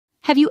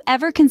Have you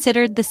ever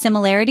considered the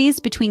similarities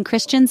between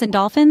Christians and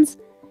dolphins?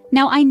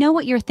 Now I know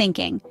what you're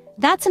thinking.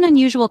 That's an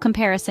unusual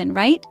comparison,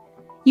 right?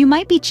 You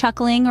might be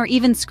chuckling or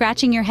even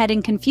scratching your head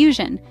in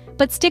confusion,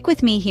 but stick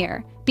with me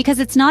here, because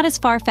it's not as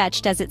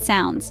far-fetched as it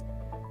sounds.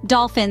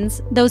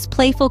 Dolphins, those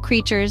playful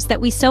creatures that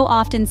we so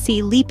often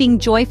see leaping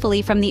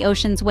joyfully from the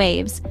ocean's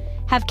waves,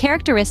 have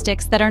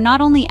characteristics that are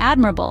not only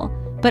admirable,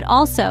 but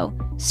also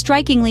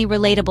strikingly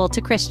relatable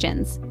to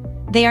Christians.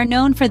 They are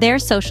known for their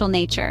social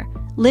nature,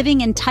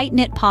 living in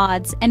tight-knit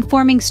pods and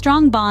forming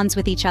strong bonds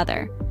with each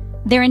other.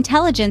 Their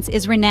intelligence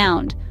is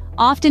renowned,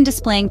 often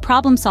displaying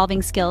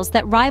problem-solving skills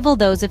that rival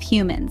those of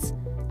humans.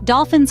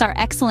 Dolphins are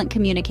excellent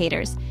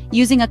communicators,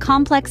 using a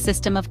complex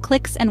system of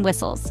clicks and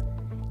whistles.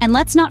 And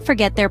let's not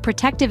forget their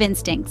protective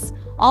instincts,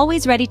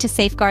 always ready to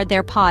safeguard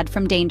their pod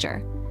from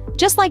danger.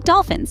 Just like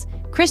dolphins,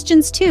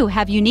 Christians too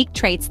have unique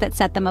traits that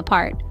set them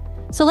apart.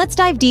 So let's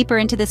dive deeper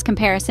into this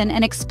comparison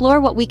and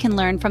explore what we can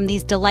learn from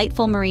these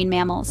delightful marine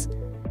mammals.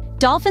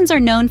 Dolphins are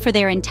known for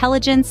their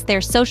intelligence,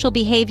 their social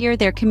behavior,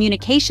 their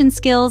communication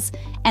skills,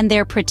 and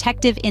their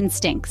protective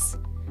instincts.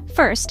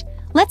 First,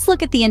 let's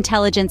look at the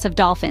intelligence of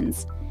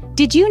dolphins.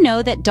 Did you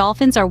know that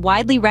dolphins are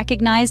widely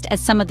recognized as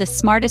some of the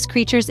smartest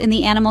creatures in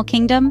the animal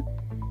kingdom?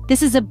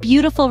 This is a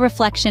beautiful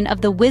reflection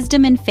of the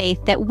wisdom and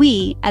faith that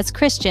we, as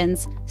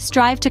Christians,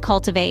 strive to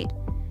cultivate.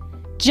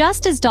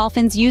 Just as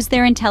dolphins use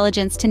their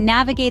intelligence to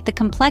navigate the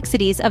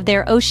complexities of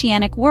their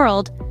oceanic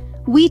world,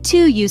 we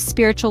too use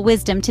spiritual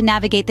wisdom to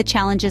navigate the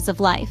challenges of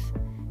life.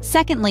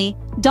 Secondly,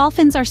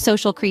 dolphins are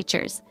social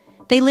creatures.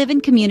 They live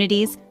in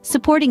communities,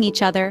 supporting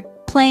each other,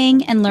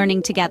 playing and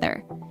learning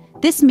together.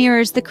 This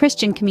mirrors the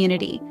Christian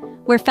community,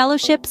 where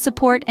fellowship,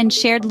 support, and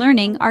shared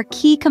learning are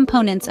key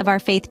components of our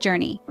faith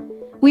journey.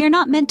 We are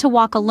not meant to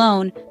walk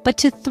alone, but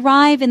to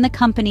thrive in the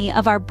company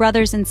of our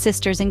brothers and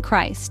sisters in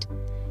Christ.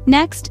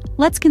 Next,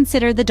 let's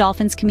consider the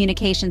dolphins'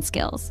 communication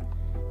skills.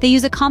 They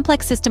use a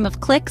complex system of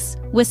clicks,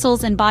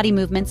 whistles, and body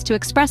movements to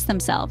express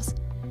themselves.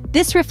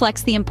 This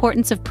reflects the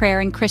importance of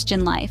prayer in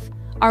Christian life,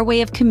 our way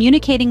of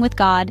communicating with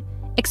God,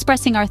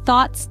 expressing our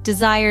thoughts,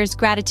 desires,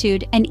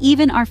 gratitude, and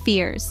even our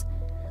fears.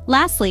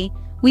 Lastly,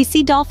 we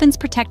see dolphins'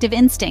 protective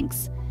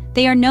instincts.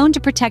 They are known to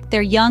protect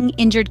their young,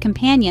 injured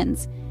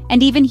companions,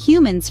 and even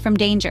humans from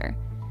danger.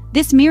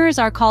 This mirrors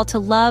our call to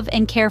love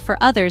and care for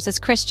others as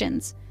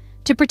Christians,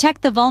 to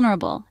protect the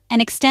vulnerable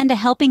and extend a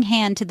helping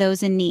hand to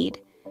those in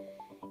need.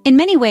 In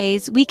many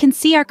ways, we can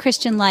see our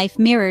Christian life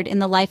mirrored in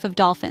the life of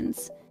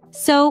dolphins.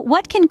 So,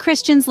 what can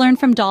Christians learn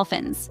from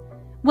dolphins?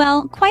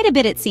 Well, quite a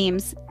bit it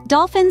seems.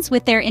 Dolphins,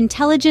 with their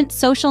intelligent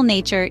social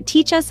nature,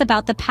 teach us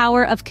about the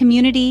power of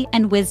community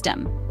and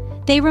wisdom.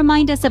 They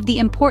remind us of the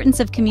importance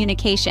of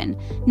communication,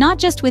 not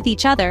just with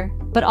each other,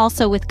 but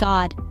also with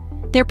God.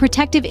 Their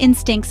protective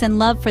instincts and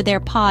love for their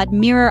pod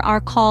mirror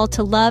our call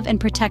to love and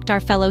protect our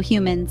fellow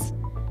humans.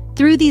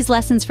 Through these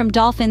lessons from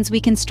dolphins,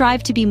 we can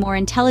strive to be more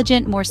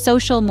intelligent, more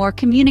social, more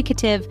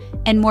communicative,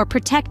 and more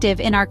protective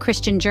in our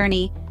Christian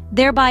journey,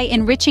 thereby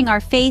enriching our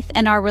faith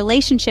and our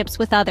relationships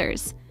with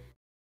others.